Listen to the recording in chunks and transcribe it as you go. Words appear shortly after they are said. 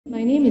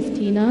My name is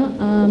Tina.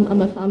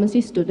 I'm a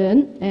pharmacy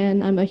student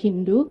and I'm a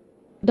Hindu.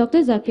 Dr.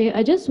 Zakir,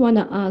 I just want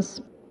to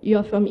ask,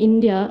 you're from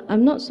India.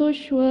 I'm not so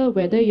sure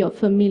whether you're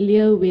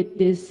familiar with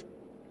this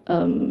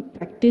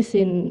practice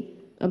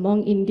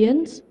among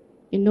Indians,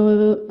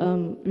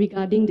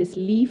 regarding this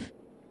leave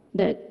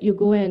that you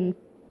go and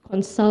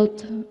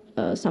consult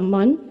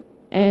someone.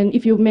 And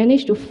if you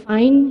manage to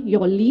find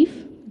your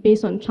leave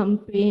based on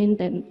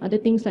thumbprint and other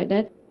things like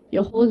that,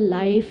 your whole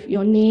life,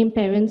 your name,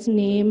 parents'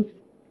 name,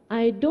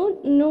 I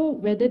don't know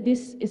whether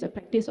this is a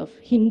practice of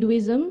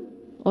Hinduism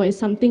or is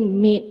something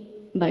made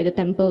by the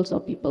temples or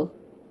people.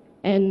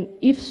 And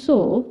if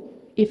so,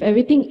 if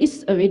everything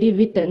is already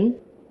written,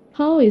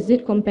 how is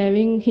it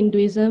comparing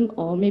Hinduism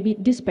or maybe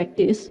this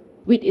practice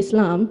with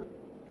Islam,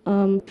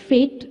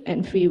 fate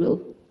and free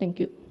will? Thank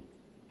you.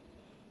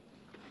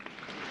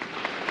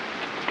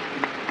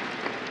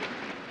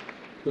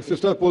 The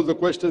sister posed the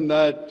question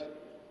that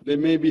there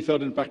may be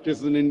certain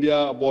practices in India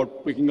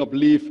about picking up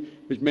leaf,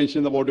 which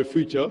mentions about a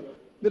future.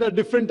 There are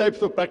different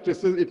types of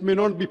practices. It may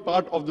not be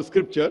part of the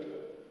scripture,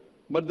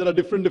 but there are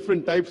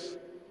different types,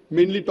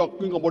 mainly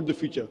talking about the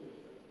future.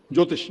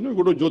 Jyotish, you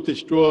go to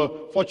Jyotish, to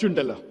a fortune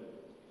teller.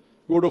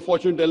 Go to a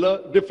fortune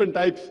teller, different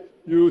types.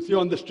 You see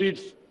on the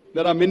streets,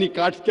 there are many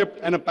cards kept,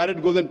 and a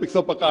parrot goes and picks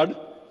up a card,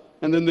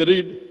 and then they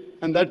read,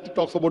 and that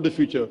talks about the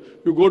future.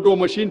 You go to a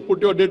machine,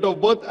 put your date of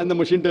birth, and the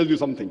machine tells you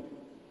something.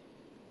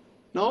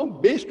 Now,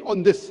 based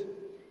on this,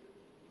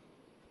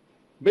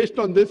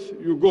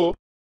 you go,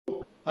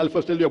 I'll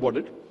first tell you about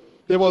it.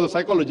 There was a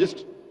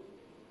psychologist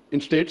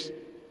in States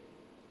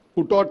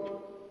who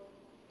taught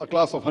a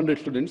class of 100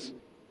 students.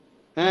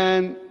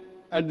 And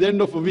at the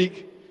end of a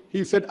week,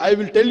 he said, I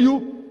will tell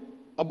you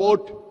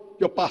about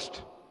your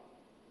past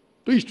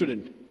to each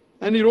student.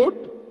 And he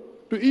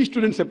wrote to each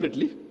student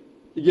separately.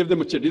 He gave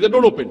them a chit. He said,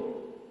 don't open.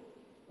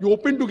 You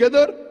open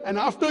together, and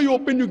after you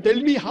open, you tell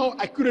me how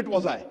accurate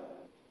was I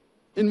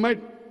in my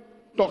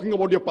talking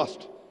about your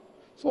past.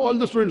 So all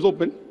the students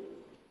opened,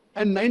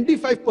 and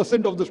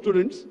 95% of the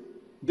students,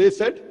 they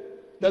said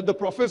that the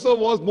professor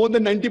was more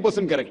than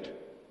 90% correct.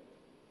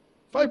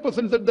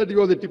 5% said that he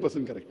was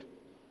 80% correct.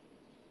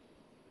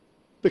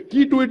 The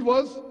key to it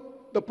was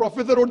the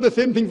professor wrote the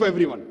same thing for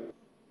everyone.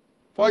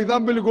 For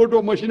example, you go to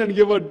a machine and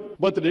give a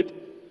birth date,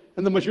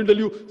 and the machine will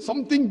tell you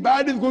something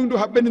bad is going to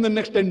happen in the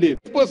next 10 days.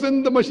 This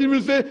person, the machine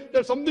will say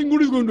that something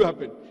good is going to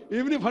happen.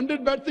 Even if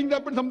 100 bad things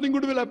happen, something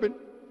good will happen.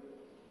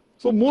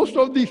 So most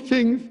of these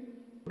things,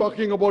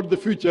 talking about the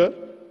future,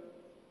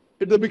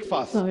 it's a big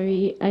fuss.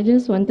 Sorry, I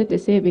just wanted to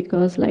say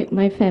because like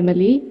my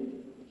family,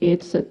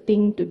 it's a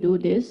thing to do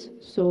this.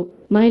 So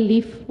my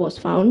leaf was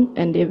found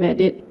and they read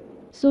it.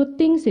 So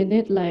things in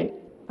it like,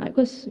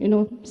 because,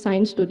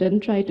 science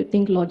student try to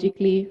think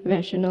logically,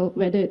 rational,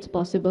 whether it's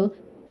possible.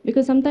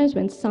 Because sometimes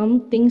when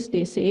some things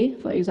they say,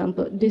 for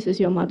example, this is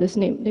your mother's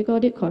name, they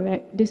got it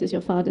correct. This is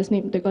your father's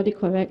name, they got it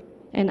correct.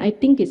 And I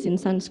think it's in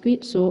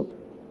Sanskrit, so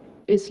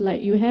it's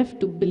like you have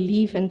to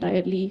believe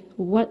entirely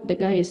what the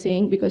guy is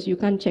saying because you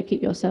can't check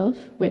it yourself,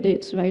 whether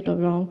it's right or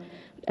wrong.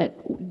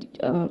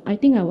 I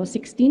think I was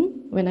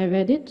 16 when I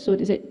read it, so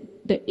they said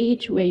the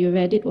age where you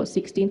read it was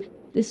 16.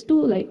 There's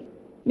still like,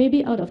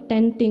 maybe out of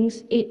 10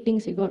 things, 8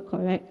 things you got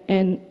correct.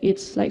 And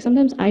it's like,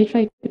 sometimes I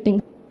try to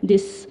think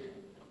this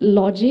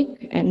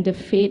logic and the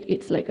fate,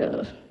 it's like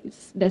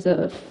there's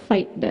a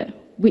fight there.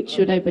 Which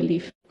should I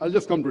believe? I'll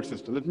just come to it,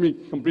 sister. Let me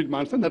complete my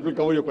answer, and that will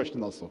cover your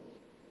question also.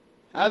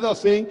 As I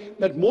was saying,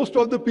 that most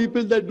of the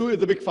people that do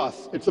is a big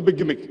fuss. It's a big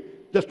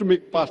gimmick, just to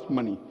make fast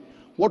money.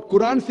 What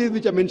Quran says,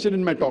 which I mentioned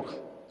in my talk,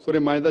 Surah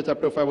Ma'idah,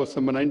 chapter 5, verse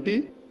number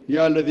 90,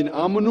 Ya alladhina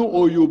amanu,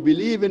 or you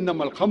believe in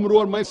namal khamru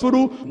or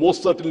maisuru,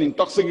 most certainly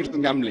intoxicating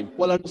and gambling.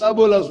 Wal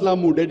ansabu al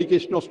azlamu,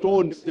 dedication of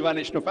stones,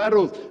 divination of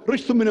arrows,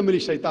 rishtu min amali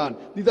shaitan.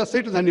 These are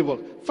Satan's handiwork.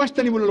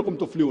 Fashtanimu lakum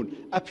tuflihun.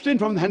 Abstain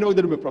from the handiwork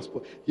that you may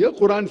prosper. Here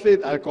Quran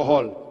says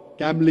alcohol,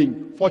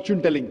 gambling,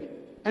 fortune telling,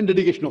 and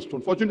dedication of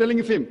stone. Fortune telling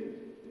is same.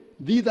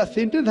 These are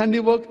Satan's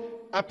handiwork.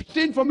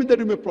 Abstain from it that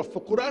you may prosper.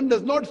 Quran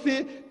does not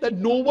say that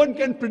no one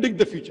can predict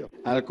the future.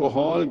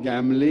 Alcohol,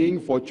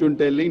 gambling, fortune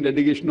telling,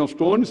 dedication of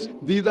stones,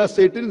 these are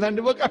Satan's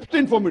handiwork.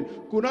 Abstain from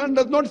it. Quran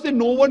does not say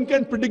no one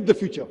can predict the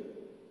future.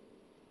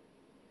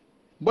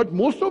 But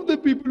most of the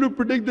people who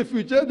predict the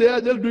future, they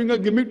are just doing a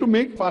gimmick to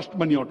make fast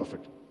money out of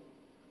it.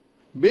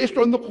 Based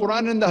on the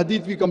Quran and the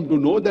Hadith, we come to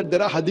know that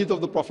there are Hadith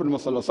of the Prophet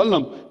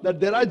Muhammad,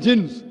 that there are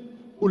jinns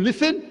who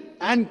listen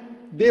and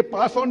they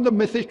pass on the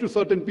message to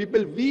certain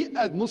people. We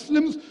as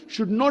Muslims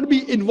should not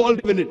be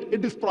involved in it.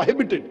 It is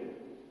prohibited.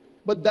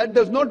 But that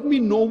does not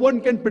mean no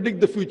one can predict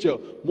the future.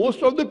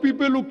 Most of the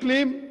people who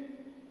claim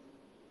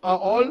are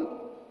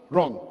all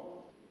wrong.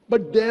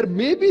 But there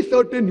may be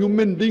certain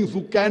human beings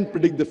who can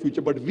predict the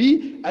future. But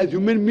we as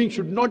human beings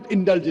should not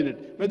indulge in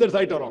it, whether it's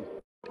right or wrong.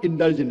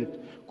 Indulge in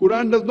it.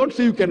 Quran does not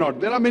say you cannot.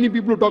 There are many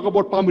people who talk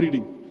about palm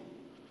reading.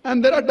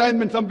 And there are times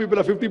when some people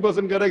are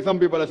 50% correct, some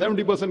people are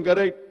 70%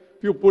 correct.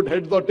 If you put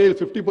heads or tails,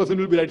 50%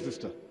 will be right,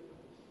 sister.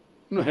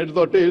 No, heads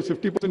or tails,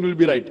 50% will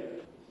be right.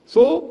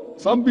 So,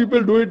 some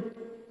people do it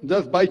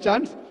just by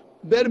chance.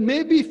 There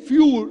may be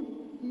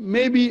few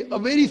maybe a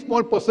very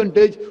small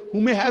percentage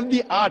who may have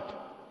the art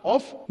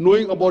of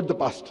knowing about the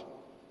past.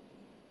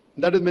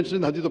 That is mentioned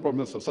in the Hadith of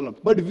Prophet ﷺ.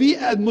 But we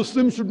as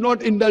Muslims should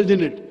not indulge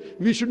in it.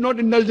 We should not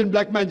indulge in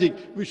black magic.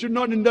 We should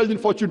not indulge in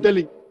fortune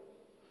telling.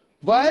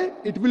 Why?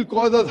 It will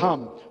cause us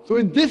harm. So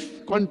in this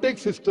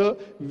context, sister,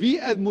 we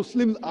as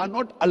Muslims are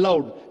not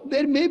allowed.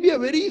 There may be a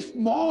very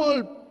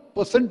small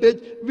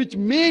percentage which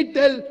may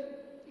tell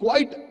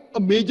quite a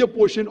major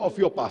portion of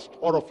your past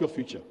or of your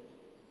future.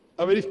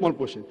 A very small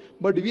portion.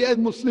 But we as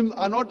Muslims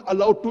are not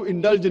allowed to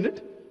indulge in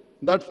it.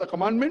 That's a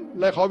commandment,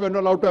 like how we are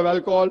not allowed to have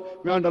alcohol,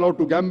 we aren't allowed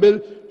to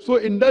gamble. So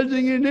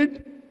indulging in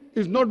it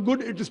is not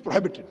good, it is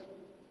prohibited.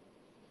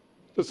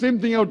 The same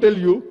thing I'll tell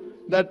you,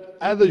 that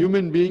as a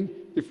human being,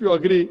 if you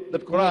agree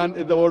that Quran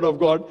is the word of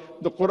God,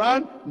 the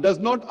Quran does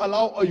not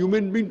allow a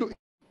human being to...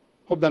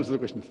 Hope that answers the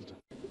question, sister.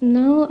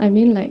 Now, I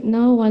mean, like,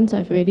 now once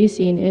I've already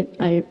seen it,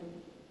 I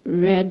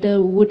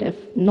rather would have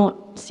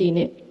not seen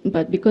it.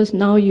 But because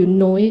now you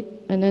know it,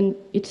 and then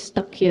it's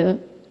stuck here,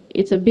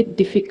 it's a bit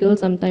difficult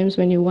sometimes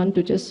when you want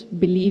to just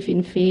believe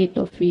in fate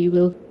or free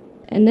will.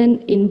 And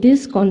then in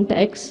this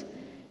context,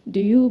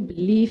 do you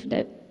believe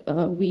that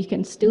we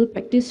can still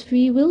practice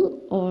free will,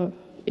 or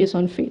is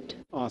on fate?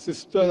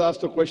 Sister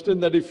asked a question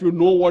that if you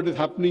know what is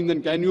happening,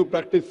 then can you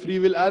practice free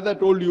will? As I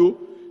told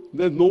you,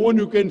 there's no one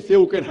you can say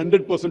who can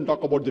 100%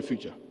 talk about the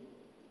future.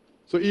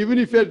 So even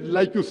if,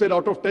 like you said,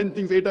 out of 10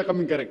 things, 8 are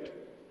coming correct,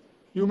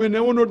 you may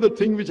never know the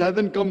thing which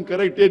hasn't come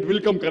correct, it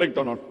will come correct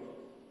or not.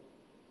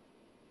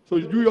 So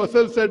you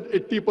yourself said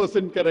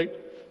 80% correct.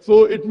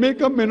 So it may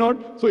come, may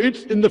not. So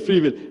it's in the free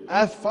will.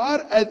 As far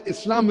as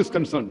Islam is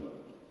concerned,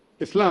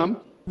 Islam,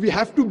 we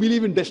have to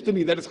believe in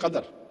destiny, that is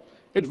qadar.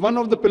 It's one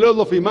of the pillars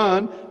of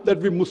Iman that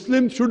we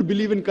Muslims should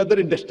believe in qadar,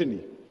 in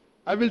destiny.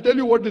 I will tell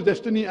you what is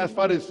destiny as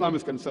far as Islam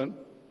is concerned.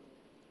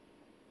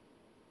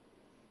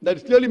 That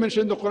is clearly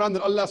mentioned in the Quran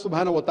that Allah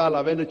subhanahu wa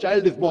ta'ala, when a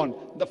child is born,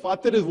 the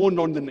father is worn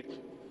on the neck.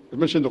 It's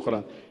mentioned in the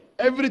Quran.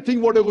 Everything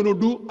what you're going to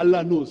do,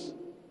 Allah knows.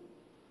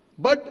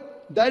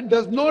 But that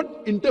does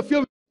not interfere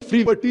with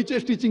free will. A teacher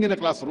is teaching in a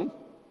classroom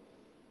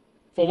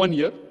for 1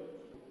 year.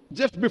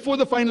 Just before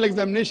the final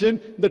examination,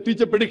 the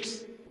teacher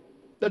predicts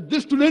that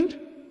this student,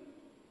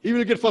 he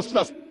will get first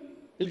class.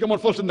 He'll come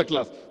out first in the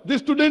class.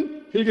 This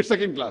student, he'll get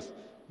second class.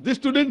 This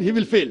student, he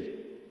will fail.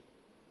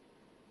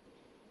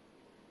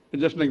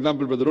 It's just an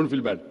example, brother. Don't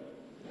feel bad.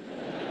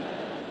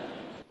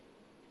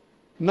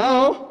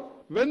 Now,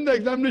 when the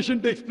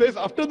examination takes place,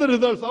 after the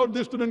results out,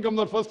 this student comes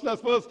out first class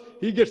first,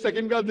 he gets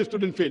second class, this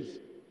student fails.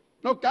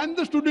 Now, can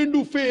the student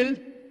who failed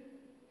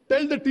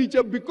tell the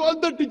teacher,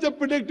 because the teacher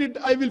predicted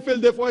I will fail,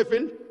 therefore I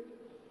failed?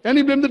 Can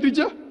he blame the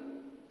teacher?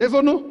 Yes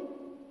or no?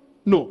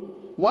 No.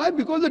 Why?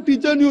 Because the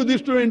teacher knew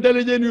this student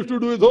intelligent, used to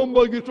do his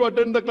homework, used to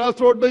attend the class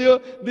throughout the year,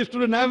 this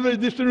student average,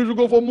 this student used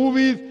to go for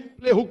movies,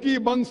 play hooky,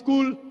 bunk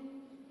school.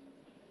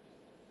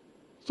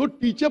 So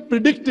teacher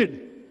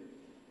predicted.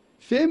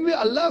 Same way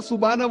Allah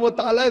subhanahu wa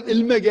ta'ala is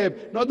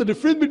ilm-e-ghaib. Now the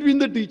difference between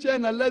the teacher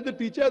and Allah is the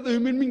teacher as a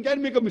human being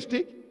can make a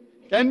mistake.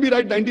 Can be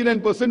right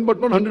 99%, but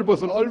not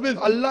 100%. Always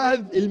Allah has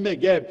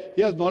ilm-e-ghaib.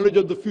 He has knowledge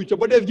of the future,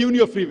 but He has given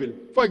you a free will.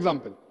 For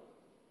example,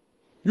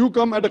 you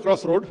come at a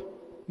crossroad.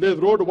 There's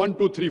road 1,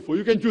 2, 3, 4.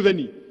 You can choose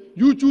any.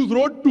 You choose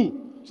road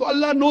 2. So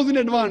Allah knows in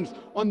advance.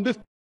 On this,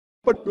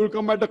 but you will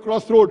come at a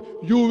crossroad.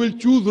 You will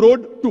choose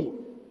road 2.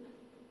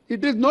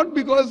 It is not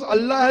because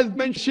Allah has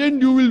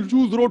mentioned you will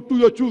choose road 2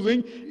 you're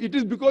choosing. It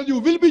is because you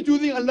will be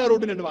choosing Allah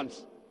road in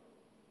advance.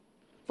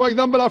 For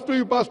example, after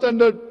you pass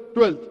standard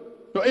 12th,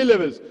 your A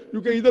levels, you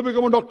can either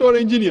become a doctor or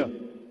engineer.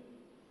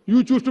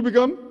 You choose to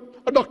become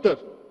a doctor.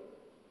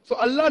 So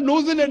Allah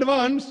knows in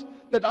advance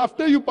that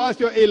after you pass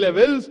your A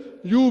levels,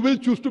 you will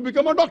choose to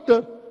become a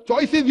doctor.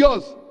 Choice is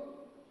yours.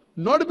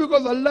 Not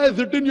because Allah has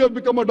written you have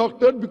become a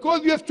doctor,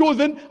 because you have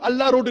chosen,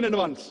 Allah wrote in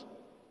advance.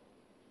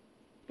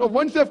 Now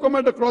once you have come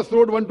at a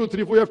crossroad, 1, 2,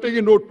 3, 4, you have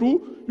taken road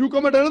 2, you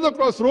come at another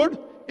crossroad,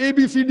 A,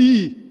 B, C, D,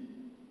 E.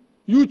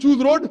 You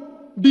choose road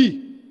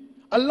D.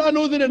 Allah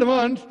knows in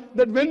advance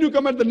that when you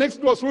come at the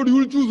next crossroad, you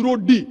will choose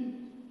road D.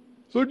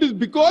 So it is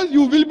because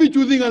you will be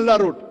choosing Allah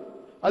road.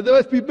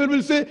 Otherwise people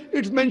will say,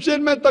 it's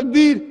mentioned my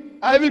taqdeer,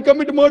 I will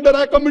commit murder,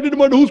 I committed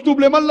murder, who's to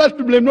blame? Allah is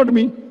to blame, not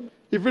me.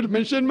 If it's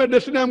mentioned my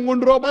destiny, I'm going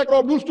to rob, I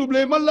rob, who's to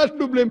blame? Allah is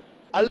to blame.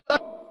 Allah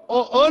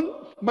earn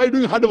by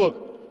doing hard work.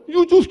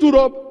 You choose to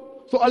rob.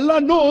 So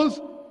Allah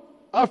knows,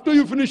 after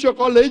you finish your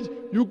college,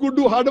 you could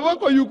do hard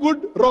work or you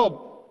could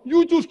rob.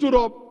 You choose to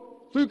rob.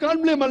 So you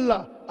can't blame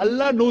Allah.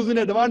 Allah knows in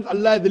advance,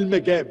 Allah is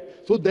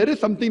ilm-e-ghaib. So there is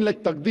something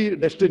like taqdeer,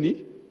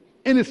 destiny,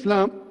 in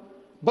Islam,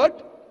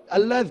 but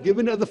Allah has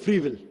given us a free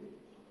will.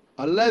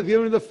 Allah has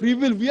given us the free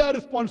will, we are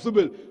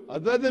responsible.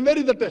 Otherwise, then where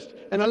is the test?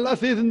 And Allah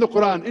says in the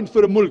Quran, in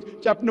Surah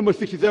Mulk, chapter number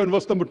 67,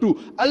 verse number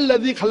 2,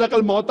 Alladhi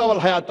khalaqal mawta wal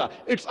hayata.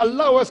 It's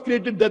Allah who has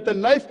created death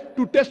and life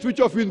to test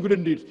which of you is good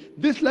in deeds.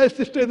 This life,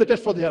 sister, is the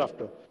test for the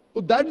hereafter.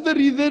 So that's the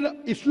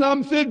reason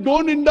Islam says,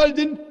 don't indulge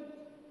in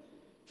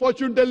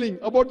fortune telling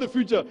about the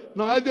future.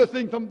 Now as you're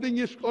saying, something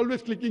is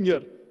always clicking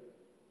here.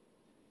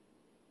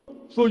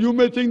 So you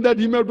may think that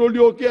he may have told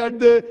you, okay, at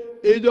the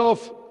age of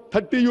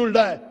 30 you'll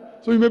die.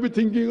 So you may be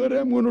thinking, oh,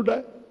 I'm going to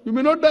die. You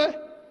may not die.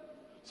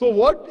 So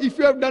what if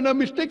you have done a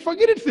mistake?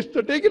 Forget it,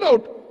 sister. Take it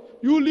out.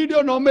 You lead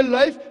your normal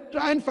life.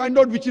 Try and find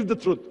out which is the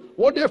truth.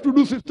 What you have to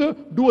do, sister,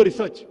 do a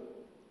research.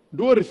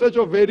 Do a research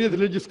of various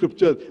religious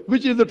scriptures.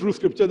 Which is the true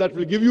scripture that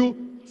will give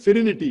you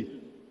serenity,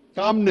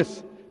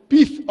 calmness,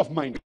 peace of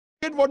mind.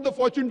 Forget what the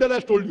fortune teller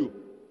has told you.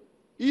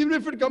 Even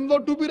if it comes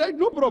out to be right,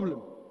 no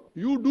problem.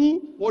 You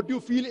do what you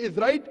feel is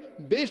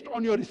right based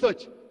on your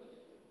research.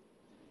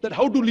 That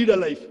how to lead a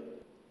life.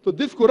 So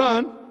this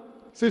Quran,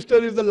 sister,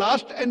 is the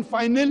last and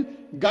final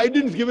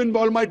guidance given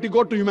by Almighty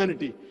God to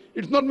humanity.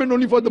 It's not meant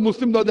only for the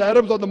Muslims or the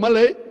Arabs or the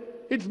Malay.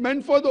 It's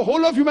meant for the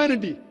whole of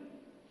humanity.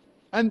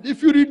 And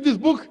if you read this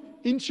book,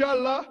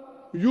 inshallah,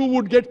 you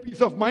would get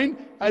peace of mind.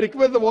 I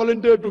request the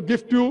volunteer to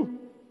gift you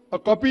a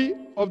copy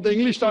of the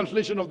English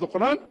translation of the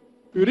Quran.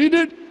 You read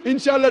it,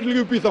 inshallah, it will give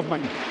you peace of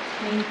mind.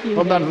 Thank you.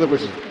 From the answer to the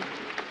question.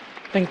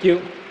 Thank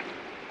you.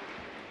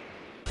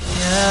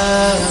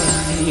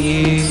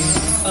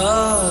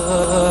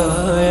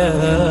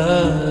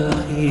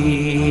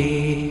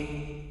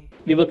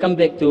 We will come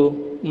back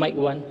to mic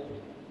 1.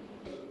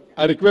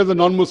 I request the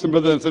non-Muslim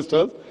brothers and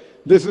sisters,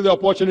 this is the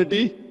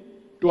opportunity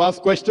to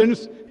ask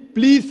questions.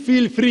 Please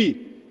feel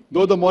free.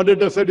 Though the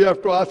moderator said you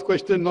have to ask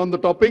questions on the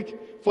topic,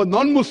 for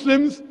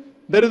non-Muslims,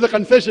 there is a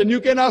concession. You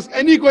can ask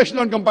any question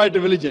on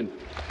comparative religion.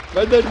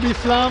 Whether it be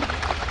Islam,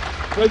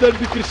 whether it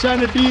be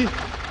Christianity,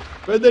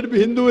 whether it be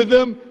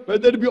Hinduism,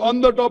 whether it be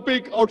on the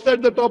topic,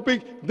 outside the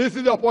topic, this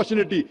is the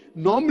opportunity.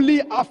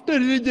 Normally, after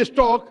religious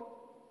talk,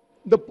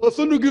 the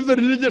person who gives the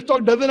religious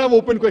talk doesn't have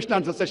open question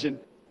answer session.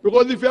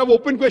 Because if you have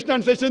open question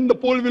answer session, the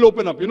poll will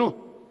open up,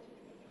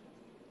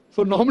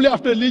 So normally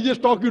after religious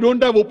talk, you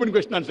don't have open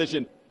question answer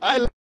session. I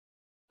like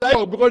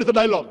talk because it's a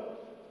dialogue.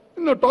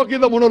 Talk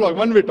is a monologue,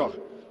 one-way talk.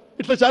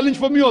 It's a challenge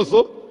for me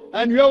also.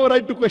 And you have a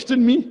right to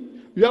question me.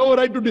 You have a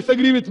right to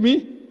disagree with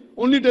me.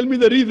 Only tell me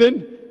the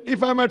reason.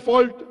 If I'm at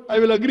fault, I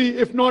will agree.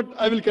 If not,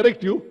 I will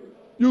correct you.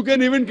 You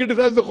can even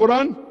criticize the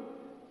Quran.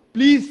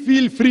 Please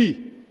feel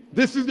free.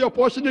 This is the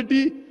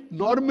opportunity.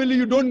 Normally,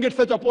 you don't get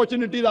such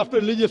opportunities after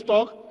religious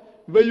talk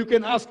where you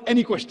can ask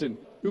any question.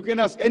 You can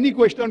ask any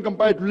question on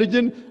comparative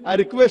religion. I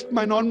request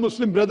my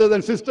non-Muslim brothers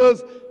and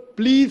sisters,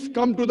 please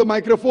come to the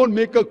microphone,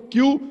 make a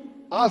queue,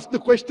 ask the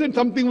question,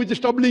 something which is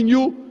troubling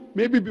you,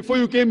 maybe before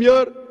you came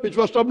here, which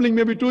was troubling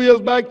maybe 2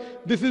 years back.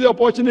 This is the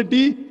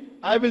opportunity.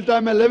 I will try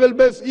my level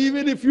best.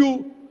 Even if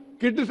you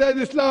criticize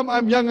Islam,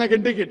 I'm young, I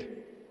can take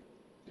it.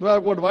 No,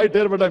 I've got white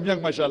hair, but I'm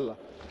young, mashallah.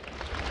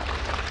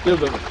 Yes,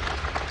 brother.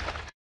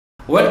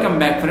 Welcome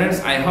back, friends.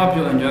 I hope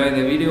you enjoyed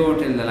the video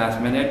till the last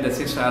minute. The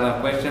 6th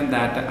other question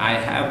that I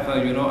have,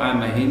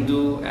 I'm a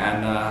Hindu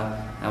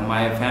and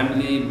my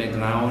family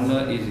background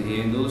is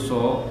Hindu,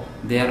 so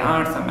there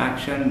are some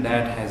action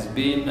that has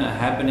been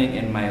happening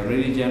in my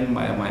religion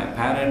by my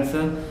parents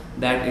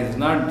that is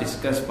not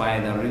discussed by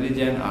the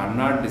religion or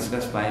not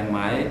discussed by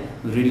my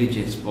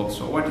religious book.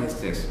 So what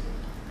is this?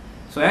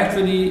 So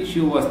actually she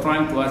was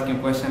trying to ask a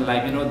question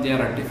like,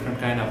 there are different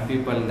kind of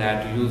people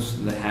that use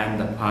the hand,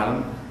 the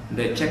palm.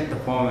 They check the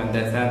form and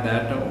they said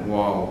that,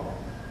 wow,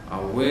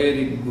 a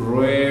very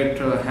great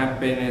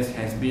happiness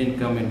has been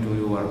coming to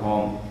your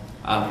home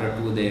after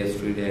 2 days,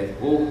 3 days.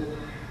 Oh,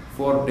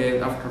 4 days,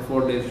 after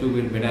 4 days you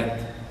will be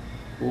dead.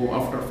 Oh,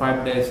 after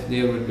 5 days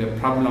there will be a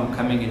problem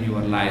coming in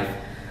your life.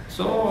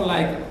 So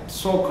like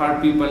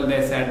so-called people,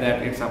 they said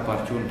that it's a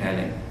fortune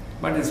telling.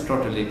 But it's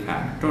totally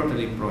bad,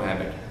 totally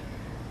prohibited.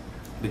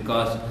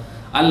 Because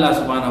Allah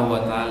subhanahu wa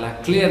ta'ala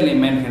clearly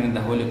mentioned in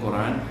the Holy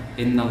Quran,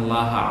 Inna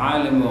Allaha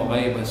alimu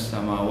ghayb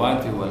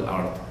as-samawati wal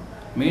ard.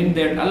 Mean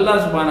that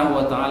Allah subhanahu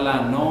wa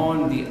ta'ala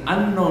known the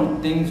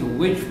unknown things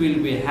which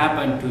will be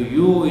happen to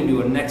you in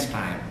your next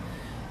time.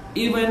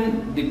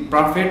 Even the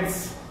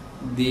prophets,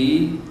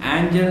 the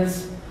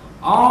angels,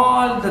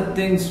 all the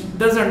things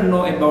doesn't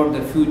know about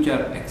the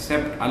future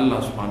except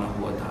Allah subhanahu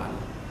wa ta'ala.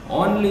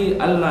 Only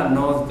Allah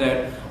knows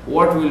that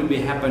what will be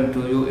happen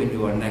to you in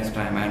your next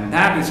time, and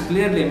that is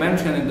clearly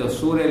mentioned in the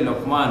Surah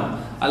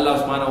Luqman. Allah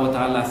subhanahu wa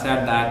ta'ala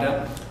said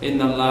that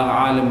Inna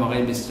Allah alim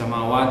ghayb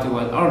as-samawati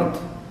wal ard,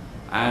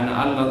 and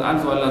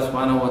Allah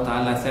subhanahu wa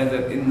ta'ala said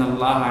that Inna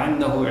Allah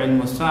indahu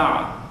ilmu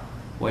as-sa'a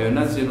wa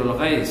yunazzilu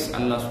al-ghayth.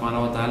 Allah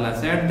subhanahu wa ta'ala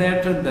said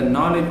that the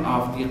knowledge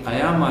of the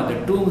Qiyamah,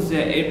 the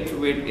doomsday, it's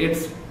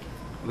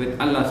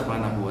with Allah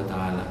subhanahu wa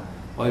ta'ala.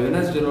 Wa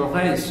yunazzilu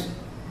al-ghayth.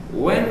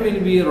 When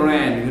will we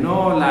rain?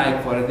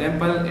 Like for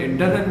example, it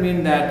doesn't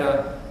mean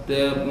that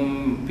the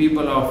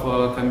people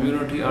of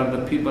community or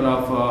the people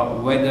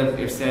of weather,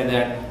 it said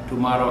that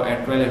tomorrow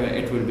at 12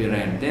 it will be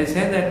rain. They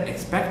say that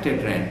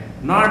expected rain,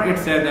 not it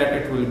said that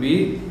it will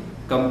be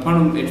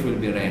confirmed it will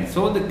be rain.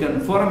 So the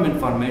confirm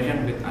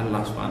information with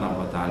Allah subhanahu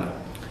wa ta'ala.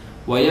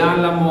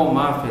 وَيَعْلَمُ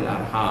مَا فِي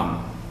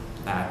الْأَرْحَامِ,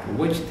 that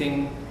which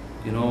thing,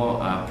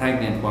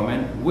 pregnant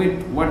woman,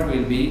 with what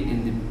will be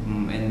in the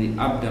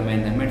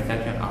abdomen, the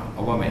midsection of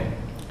a woman.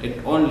 It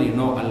only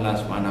know Allah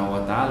subhanahu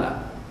wa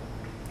ta'ala.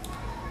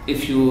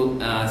 If you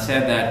say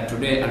that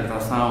today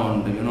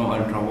ultrasound,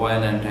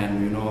 ultraviolet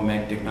and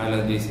make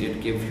technologies,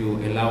 it gives you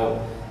allow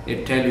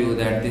it tell you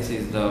that this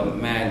is the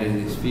male,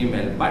 this is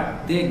female,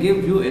 but they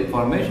give you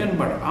information,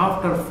 but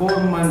after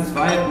 4 months,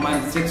 5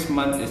 months, 6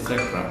 months,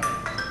 etc.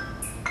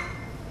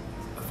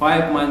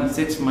 5 months,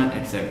 6 months,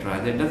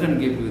 etc. That doesn't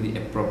give you the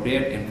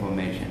appropriate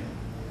information,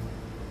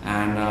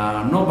 and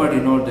nobody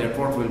knows that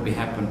what will be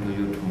happen to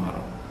you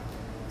tomorrow.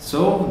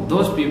 So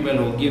those people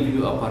who give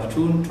you a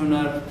fortune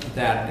tuner,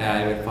 that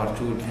I will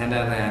fortune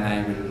teller and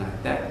I will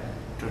like that,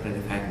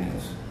 totally fake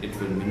news. It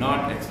will be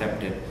not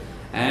accepted.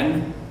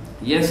 And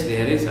yes,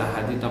 there is a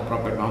hadith of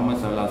Prophet Muhammad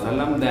sallallahu alaihi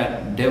wasallam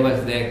that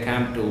devils, they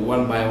come to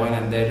one by one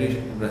and they reach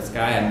the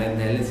sky and then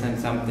they listen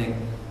something,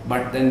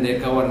 but then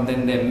they cover and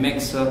then they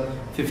mix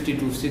 50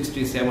 to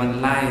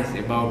 67 lies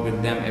about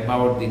with them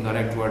about the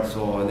correct word.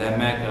 So they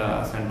make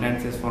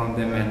sentences from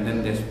them and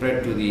then they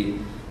spread to the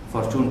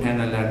fortune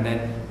teller, and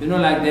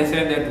then like they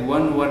say that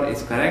one word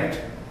is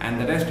correct and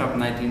the rest of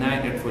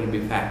 99 it will be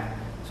fact.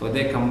 So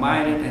they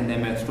combine it and they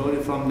make story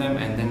from them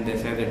and then they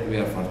say that we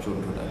are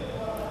fortune teller.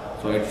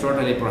 So it's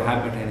totally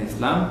prohibited in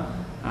Islam,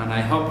 and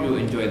I hope you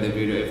enjoy the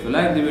video. If you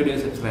like the video,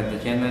 subscribe the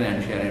channel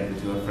and share it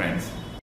with your friends.